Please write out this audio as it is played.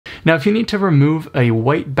Now, if you need to remove a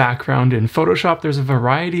white background in Photoshop, there's a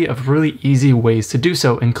variety of really easy ways to do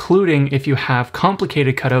so, including if you have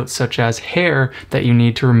complicated cutouts such as hair that you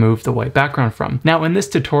need to remove the white background from. Now, in this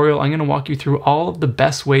tutorial, I'm going to walk you through all of the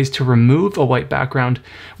best ways to remove a white background,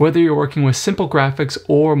 whether you're working with simple graphics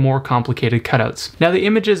or more complicated cutouts. Now, the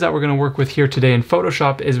images that we're going to work with here today in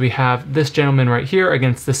Photoshop is we have this gentleman right here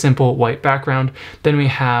against the simple white background. Then we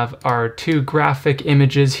have our two graphic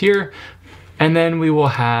images here. And then we will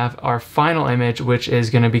have our final image, which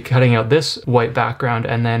is going to be cutting out this white background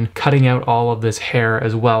and then cutting out all of this hair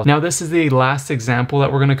as well. Now, this is the last example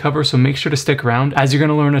that we're going to cover, so make sure to stick around as you're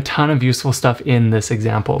going to learn a ton of useful stuff in this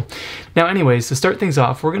example. Now, anyways, to start things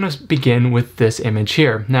off, we're going to begin with this image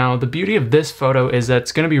here. Now, the beauty of this photo is that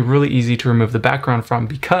it's going to be really easy to remove the background from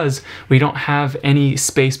because we don't have any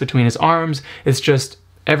space between his arms. It's just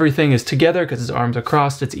everything is together because his arms are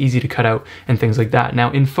crossed. It's easy to cut out and things like that.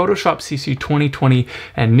 Now, in Photoshop CC 2020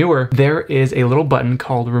 and newer, there is a little button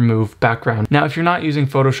called Remove Background. Now, if you're not using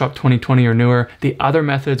Photoshop 2020 or newer, the other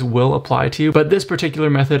methods will apply to you, but this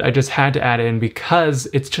particular method I just had to add in because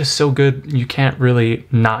it's just so good you can't really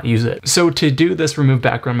not use it. So to do this Remove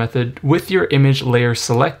Background method, with your image layer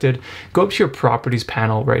selected, go up to your Properties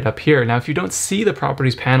panel right up here. Now, if you don't see the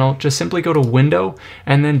Properties panel, just simply go to Window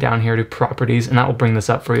and then down here to Properties, and that will bring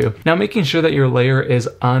this up for you. Now, making sure that your layer is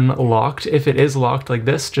unlocked. If it is locked like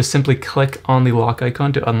this, just simply click on the lock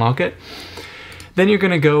icon to unlock it. Then you're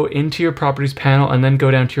going to go into your Properties panel and then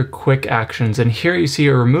go down to your Quick Actions. And here you see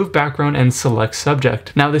a Remove Background and Select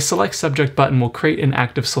Subject. Now, the Select Subject button will create an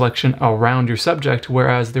active selection around your subject,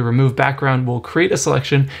 whereas the Remove Background will create a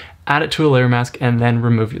selection, add it to a layer mask, and then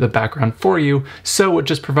remove the background for you. So it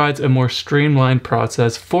just provides a more streamlined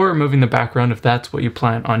process for removing the background if that's what you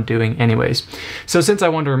plan on doing anyways. So since I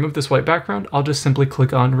want to remove this white background, I'll just simply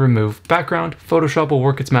click on Remove Background. Photoshop will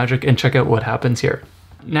work its magic and check out what happens here.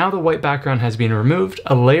 Now the white background has been removed,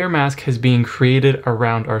 a layer mask has been created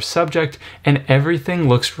around our subject, and everything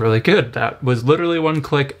looks really good. That was literally one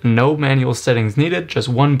click, no manual settings needed, just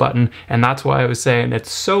one button, and that's why I was saying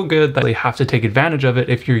it's so good that you have to take advantage of it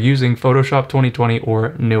if you're using Photoshop 2020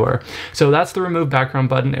 or newer. So that's the Remove Background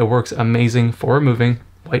button. It works amazing for removing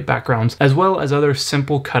white backgrounds, as well as other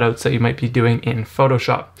simple cutouts that you might be doing in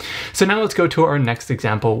Photoshop. So now let's go to our next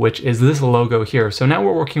example, which is this logo here. So now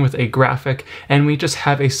we're working with a graphic and we just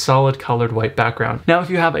have a solid colored white background. Now, if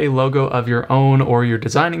you have a logo of your own or you're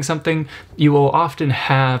designing something, you will often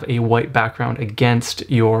have a white background against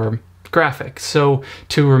your graphic. So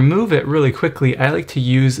to remove it really quickly, I like to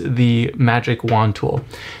use the Magic Wand tool.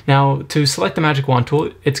 Now, to select the Magic Wand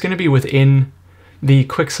tool, it's going to be within the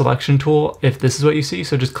quick selection tool if this is what you see.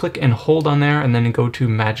 So just click and hold on there and then go to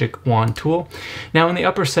Magic Wand tool. Now in the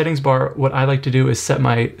upper settings bar, what I like to do is set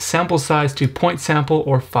my sample size to point sample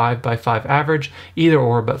or 5x5 average, either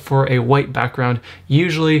or, but for a white background,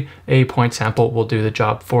 usually a point sample will do the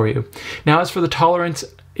job for you. Now, as for the tolerance,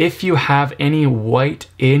 if you have any white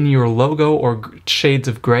in your logo or shades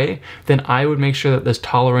of gray, then I would make sure that this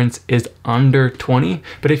tolerance is under 20.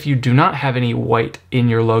 But if you do not have any white in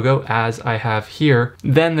your logo, as I have here,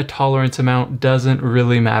 then the tolerance amount doesn't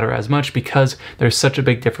really matter as much because there's such a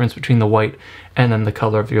big difference between the white and then the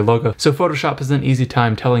color of your logo. So Photoshop has an easy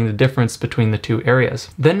time telling the difference between the two areas.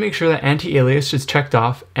 Then make sure that anti-alias is checked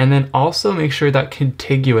off, and then also make sure that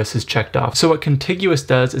contiguous is checked off. So what contiguous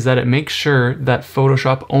does is that it makes sure that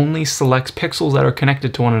Photoshop only selects pixels that are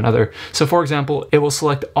connected to one another. So for example, it will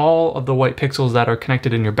select all of the white pixels that are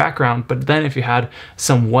connected in your background, but then if you had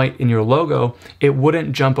some white in your logo, it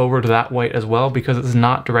wouldn't jump over to that white as well because it's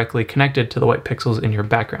not directly connected to the white pixels in your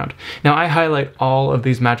background. Now, I highlight all of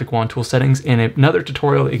these Magic Wand tool settings in another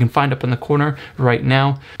tutorial that you can find up in the corner right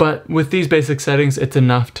now, but with these basic settings, it's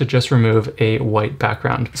enough to just remove a white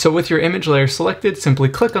background. So with your image layer selected, simply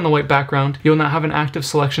click on the white background. You'll now have an active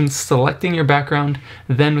selection selecting your background.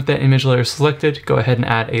 Then with that image layer selected, go ahead and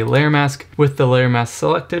add a layer mask. With the layer mask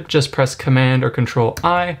selected, just press Command or Control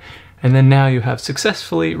I, and then now you have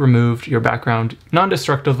successfully removed your background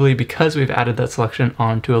non-destructively because we've added that selection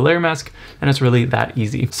onto a layer mask, and it's really that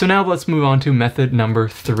easy. So now let's move on to method number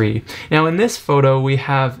 3. Now in this photo, we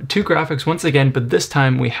have two graphics once again, but this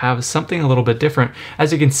time we have something a little bit different.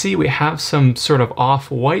 As you can see, we have some sort of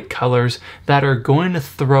off-white colors that are going to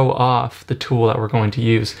throw off the tool that we're going to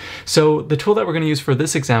use. So the tool that we're going to use for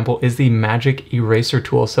this example is the Magic Eraser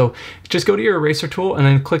tool. So just go to your eraser tool and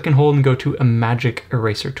then click and hold and go to a Magic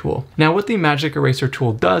Eraser tool. Now what the Magic Eraser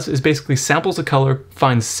tool does is basically samples a color,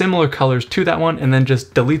 finds similar colors to that one, and then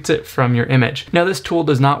just deletes it from your image. Now this tool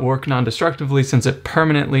does not work non-destructively since it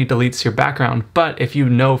permanently deletes your background, but if you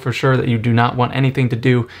know for sure that you do not want anything to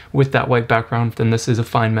do with that white background, then this is a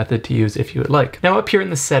fine method to use if you would like. Now up here in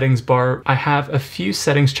the settings bar, I have a few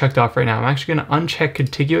settings checked off right now. I'm actually going to uncheck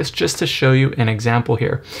contiguous just to show you an example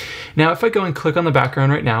here. Now if I go and click on the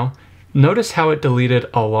background right now, notice how it deleted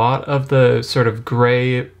a lot of the sort of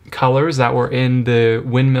gray colors that were in the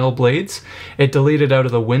windmill blades. It deleted out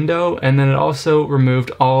of the window, and then it also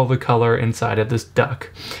removed all the color inside of this duck.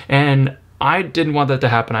 And I didn't want that to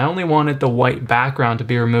happen. I only wanted the white background to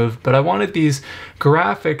be removed, but I wanted these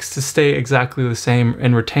graphics to stay exactly the same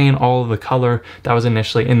and retain all of the color that was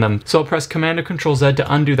initially in them. So I'll press Command or Control Z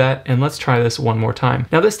to undo that, and let's try this one more time.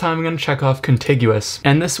 Now this time I'm going to check off contiguous,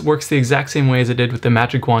 and this works the exact same way as it did with the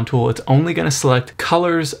Magic Wand tool. It's only going to select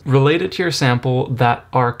colors related to your sample that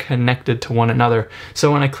are connected to one another.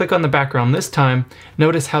 So when I click on the background this time,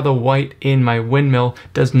 notice how the white in my windmill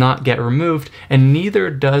does not get removed, and neither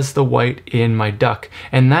does the white in my duck.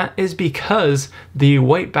 And that is because the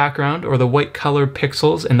white background, or the white color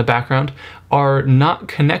pixels in the background, are not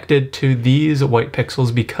connected to these white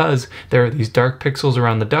pixels because there are these dark pixels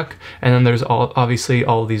around the duck, and then there's obviously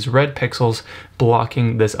all these red pixels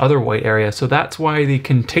blocking this other white area. So that's why the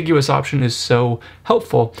contiguous option is so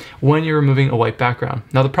helpful when you're removing a white background.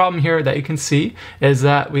 Now the problem here that you can see is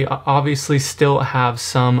that we obviously still have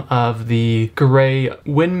some of the gray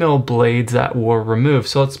windmill blades that were removed.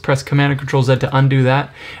 So let's press Command and Control Z to undo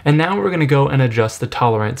that. And now we're gonna go and adjust the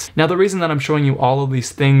tolerance. Now the reason that I'm showing you all of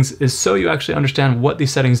these things is so you actually understand what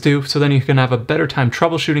these settings do, so then you can have a better time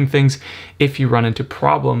troubleshooting things if you run into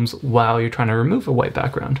problems while you're trying to remove a white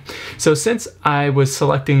background. So since I was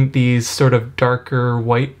selecting these sort of darker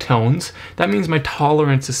white tones, that means my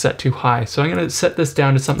tolerance is set too high. So I'm going to set this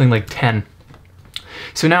down to something like 10.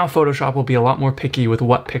 So now Photoshop will be a lot more picky with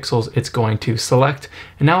what pixels it's going to select.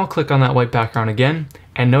 And now I'll click on that white background again,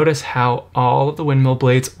 and notice how all of the windmill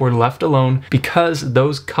blades were left alone because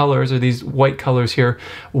those colors, or these white colors here,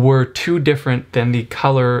 were too different than the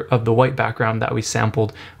color of the white background that we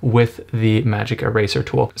sampled with the Magic Eraser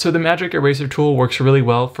tool. So the Magic Eraser tool works really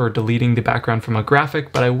well for deleting the background from a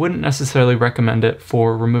graphic, but I wouldn't necessarily recommend it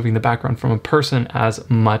for removing the background from a person as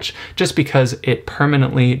much, just because it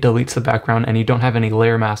permanently deletes the background and you don't have any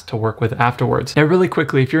layer mask to work with afterwards. Now really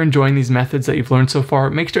quickly, if you're enjoying these methods that you've learned so far,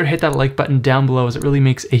 make sure to hit that like button down below, as it really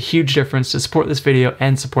makes a huge difference to support this video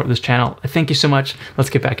and support this channel. Thank you so much. Let's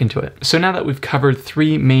get back into it. So now that we've covered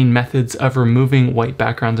 3 main methods of removing white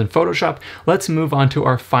backgrounds in Photoshop, let's move on to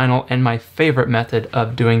our final and my favorite method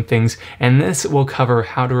of doing things. And this will cover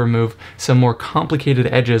how to remove some more complicated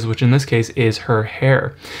edges, which in this case is her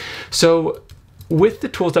hair. So with the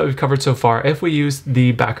tools that we've covered so far, if we use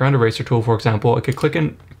the background eraser tool, for example, I could click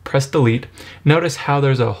and press delete. Notice how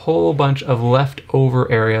there's a whole bunch of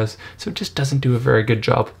leftover areas, so it just doesn't do a very good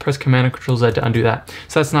job. Press Command and Control Z to undo that.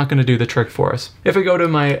 So that's not going to do the trick for us. If I go to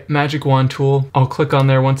my Magic Wand tool, I'll click on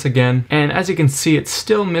there once again, and as you can see, it's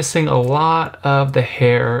still missing a lot of the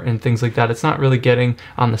hair and things like that. It's not really getting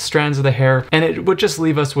on the strands of the hair, and it would just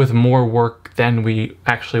leave us with more work than we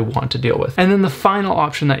actually want to deal with. And then the final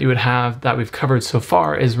option that you would have that we've covered so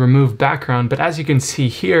far is remove background, but as you can see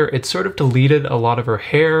here, it's sort of deleted a lot of her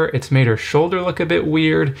hair. It's made her shoulder look a bit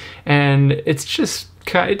weird, and it's just,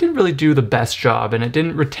 it didn't really do the best job, and it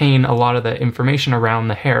didn't retain a lot of the information around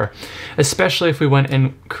the hair, especially if we went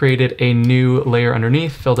and created a new layer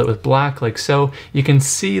underneath, filled it with black like so. You can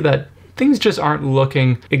see that things just aren't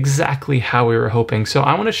looking exactly how we were hoping. So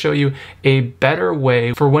I want to show you a better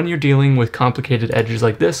way for when you're dealing with complicated edges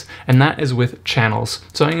like this, and that is with channels.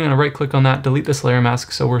 So I'm going to right click on that, delete this layer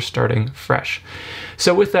mask, so we're starting fresh.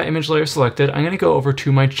 So with that image layer selected, I'm going to go over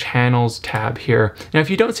to my channels tab here. Now if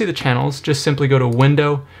you don't see the channels, just simply go to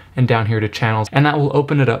Window and down here to Channels, and that will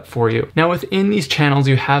open it up for you. Now within these channels,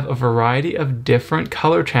 you have a variety of different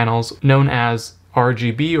color channels known as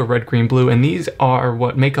RGB, or red, green, blue, and these are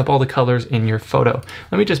what make up all the colors in your photo.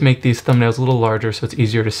 Let me just make these thumbnails a little larger so it's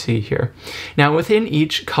easier to see here. Now within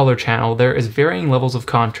each color channel, there is varying levels of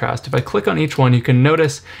contrast. If I click on each one, you can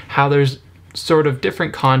notice how there's sort of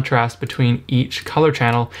different contrast between each color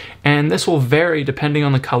channel, and this will vary depending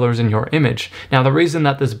on the colors in your image. Now the reason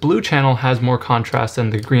that this blue channel has more contrast than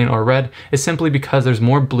the green or red is simply because there's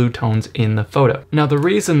more blue tones in the photo. Now the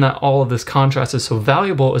reason that all of this contrast is so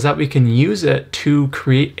valuable is that we can use it to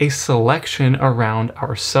create a selection around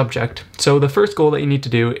our subject. So the first goal that you need to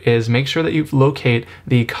do is make sure that you locate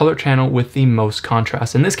the color channel with the most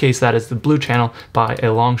contrast. In this case, that is the blue channel by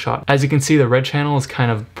a long shot. As you can see, the red channel is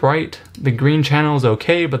kind of bright, the green channel is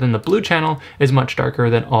okay, but then the blue channel is much darker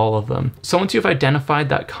than all of them. So once you've identified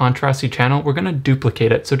that contrasty channel, we're gonna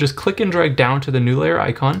duplicate it. So just click and drag down to the new layer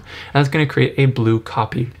icon, and that's gonna create a blue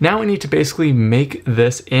copy. Now we need to basically make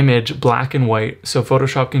this image black and white so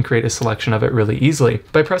Photoshop can create a selection of it really easily.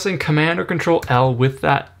 By pressing Command or Control L with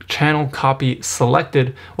that channel copy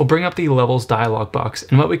selected, we'll bring up the levels dialog box.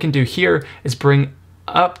 And what we can do here is bring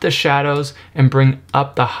up the shadows and bring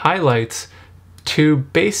up the highlights to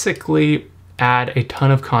basically add a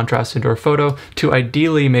ton of contrast into our photo to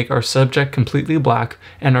ideally make our subject completely black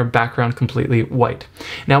and our background completely white.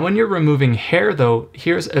 Now, when you're removing hair though,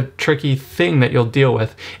 here's a tricky thing that you'll deal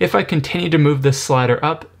with. If I continue to move this slider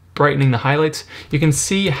up, brightening the highlights, you can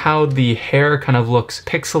see how the hair kind of looks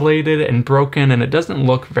pixelated and broken, and it doesn't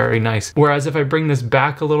look very nice. Whereas if I bring this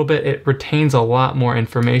back a little bit, it retains a lot more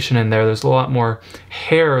information in there. There's a lot more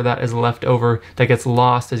hair that is left over that gets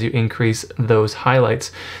lost as you increase those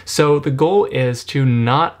highlights. So the goal is to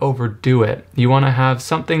not overdo it. You want to have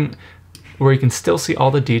something where you can still see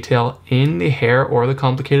all the detail in the hair or the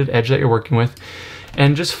complicated edge that you're working with,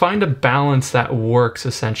 and just find a balance that works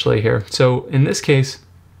essentially here. So in this case,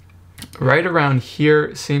 right around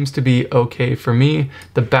here seems to be okay for me.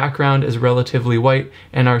 The background is relatively white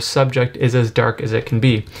and our subject is as dark as it can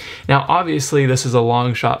be. Now, obviously this is a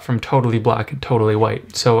long shot from totally black and totally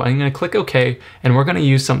white. So I'm gonna click OK, and we're gonna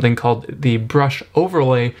use something called the brush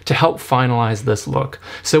overlay to help finalize this look.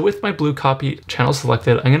 So with my blue copy channel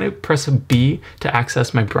selected, I'm gonna press B to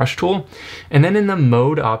access my brush tool. And then in the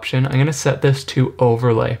mode option, I'm gonna set this to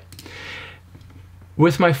overlay.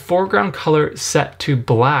 With my foreground color set to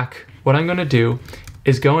black, what I'm gonna do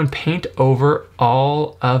is go and paint over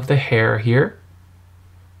all of the hair here.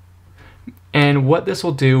 And what this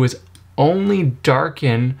will do is only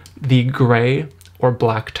darken the gray or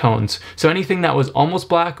black tones. So anything that was almost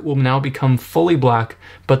black will now become fully black,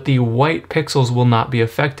 but the white pixels will not be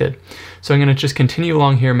affected. So I'm gonna just continue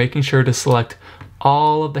along here, making sure to select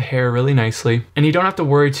all of the hair really nicely. And you don't have to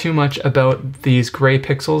worry too much about these gray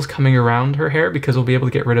pixels coming around her hair, because we'll be able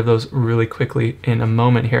to get rid of those really quickly in a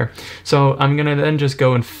moment here. So I'm gonna then just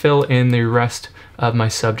go and fill in the rest of my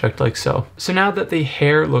subject like so. So now that the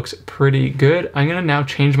hair looks pretty good, I'm gonna now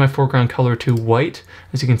change my foreground color to white,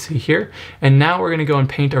 as you can see here. And now we're gonna go and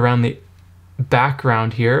paint around the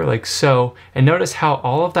background here like so. And notice how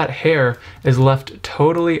all of that hair is left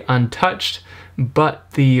totally untouched, but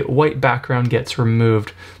the white background gets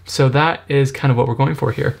removed. So that is kind of what we're going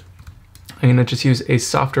for here. I'm gonna just use a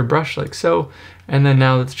softer brush like so, and then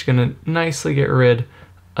now it's gonna nicely get rid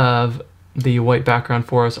of the white background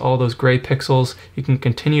for us, all those gray pixels. You can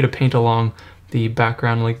continue to paint along the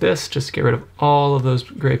background like this, just to get rid of all of those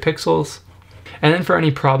gray pixels. And then for any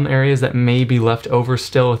problem areas that may be left over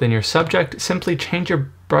still within your subject, simply change your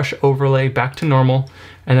brush overlay back to normal,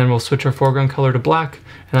 and then we'll switch our foreground color to black,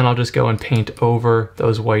 and then I'll just go and paint over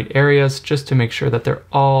those white areas just to make sure that they're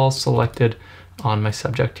all selected on my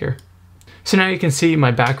subject here. So now you can see my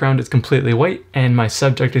background is completely white and my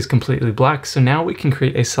subject is completely black. So now we can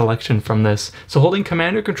create a selection from this. So holding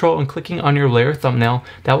Command or Control and clicking on your layer thumbnail,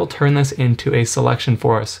 that will turn this into a selection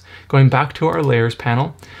for us. Going back to our layers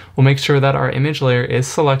panel, we'll make sure that our image layer is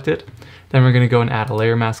selected. Then we're going to go and add a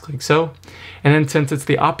layer mask like so. And then since it's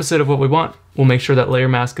the opposite of what we want, we'll make sure that layer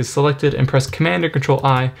mask is selected and press Command or Control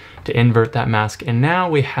I to invert that mask. And now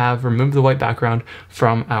we have removed the white background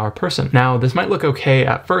from our person. Now this might look okay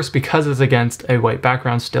at first because it's against a white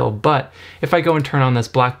background still, but if I go and turn on this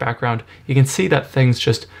black background, you can see that things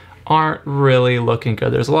just aren't really looking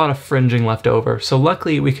good. There's a lot of fringing left over. So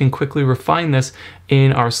luckily we can quickly refine this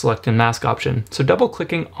in our select and mask option. So double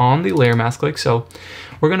clicking on the layer mask like so,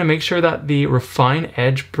 we're gonna make sure that the refine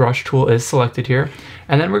edge brush tool is selected here.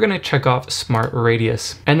 And then we're gonna check off smart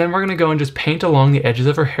radius. And then we're gonna go and just paint along the edges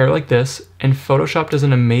of her hair like this. And Photoshop does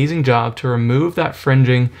an amazing job to remove that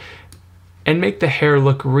fringing and make the hair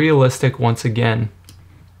look realistic once again.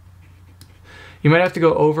 You might have to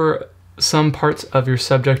go over some parts of your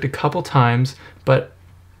subject a couple times, but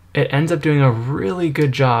it ends up doing a really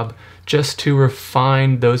good job just to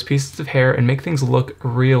refine those pieces of hair and make things look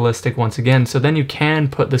realistic once again. So then you can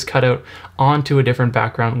put this cutout onto a different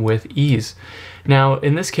background with ease. Now,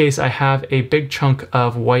 in this case, I have a big chunk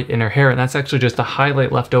of white in her hair, and that's actually just a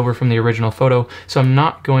highlight left over from the original photo, so I'm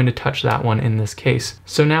not going to touch that one in this case.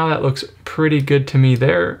 So now that looks pretty good to me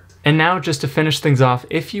there. And now just to finish things off,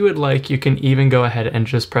 if you would like, you can even go ahead and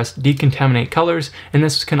just press Decontaminate Colors, and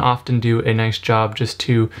this can often do a nice job just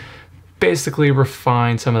to basically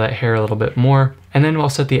refine some of that hair a little bit more. and then we'll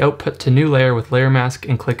set the output to new layer with layer mask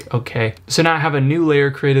and click OK. So now I have a new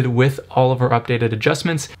layer created with all of our updated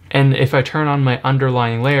adjustments, and if I turn on my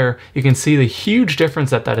underlying layer, you can see the huge difference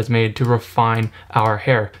that has made to refine our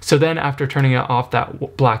hair. So then after turning it off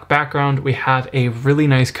that black background, we have a really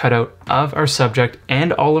nice cutout of our subject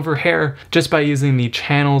and all of her hair just by using the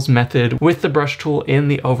channels method with the brush tool in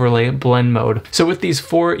the overlay blend mode. So with these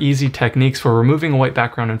 4 easy techniques for removing a white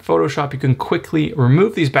background in Photoshop, you can quickly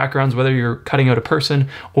remove these backgrounds whether you're cutting out a person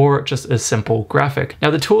or just a simple graphic.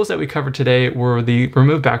 Now the tools that we covered today were the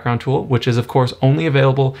remove background tool, which is of course only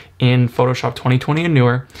available in Photoshop 2020 and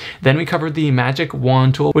newer. Then we covered the magic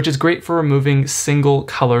wand tool, which is great for removing single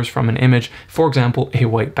colors from an image, for example a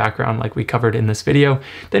white background like we covered in this video.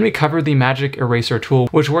 Then we covered the magic eraser tool,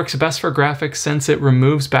 which works best for graphics since it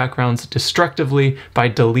removes backgrounds destructively by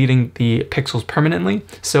deleting the pixels permanently.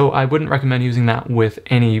 So I wouldn't recommend using that with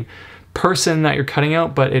any person that you're cutting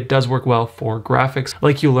out, but it does work well for graphics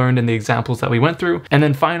like you learned in the examples that we went through. And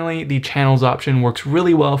then finally, the channels option works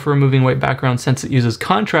really well for removing white background since it uses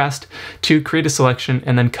contrast to create a selection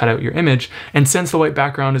and then cut out your image. And since the white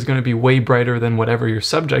background is going to be way brighter than whatever your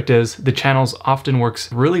subject is, the channels often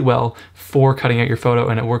works really well for cutting out your photo,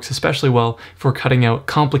 and it works especially well for cutting out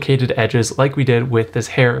complicated edges like we did with this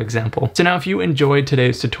hair example. So now if you enjoyed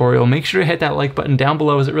today's tutorial, make sure to hit that like button down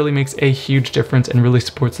below as it really makes a huge difference and really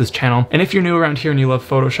supports this channel. And if you're new around here and you love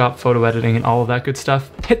Photoshop, photo editing, and all of that good stuff,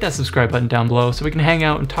 hit that subscribe button down below so we can hang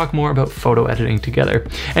out and talk more about photo editing together.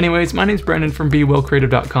 Anyways, my name's Brendan from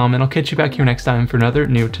BeWellCreative.com, and I'll catch you back here next time for another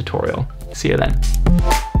new tutorial. See you then.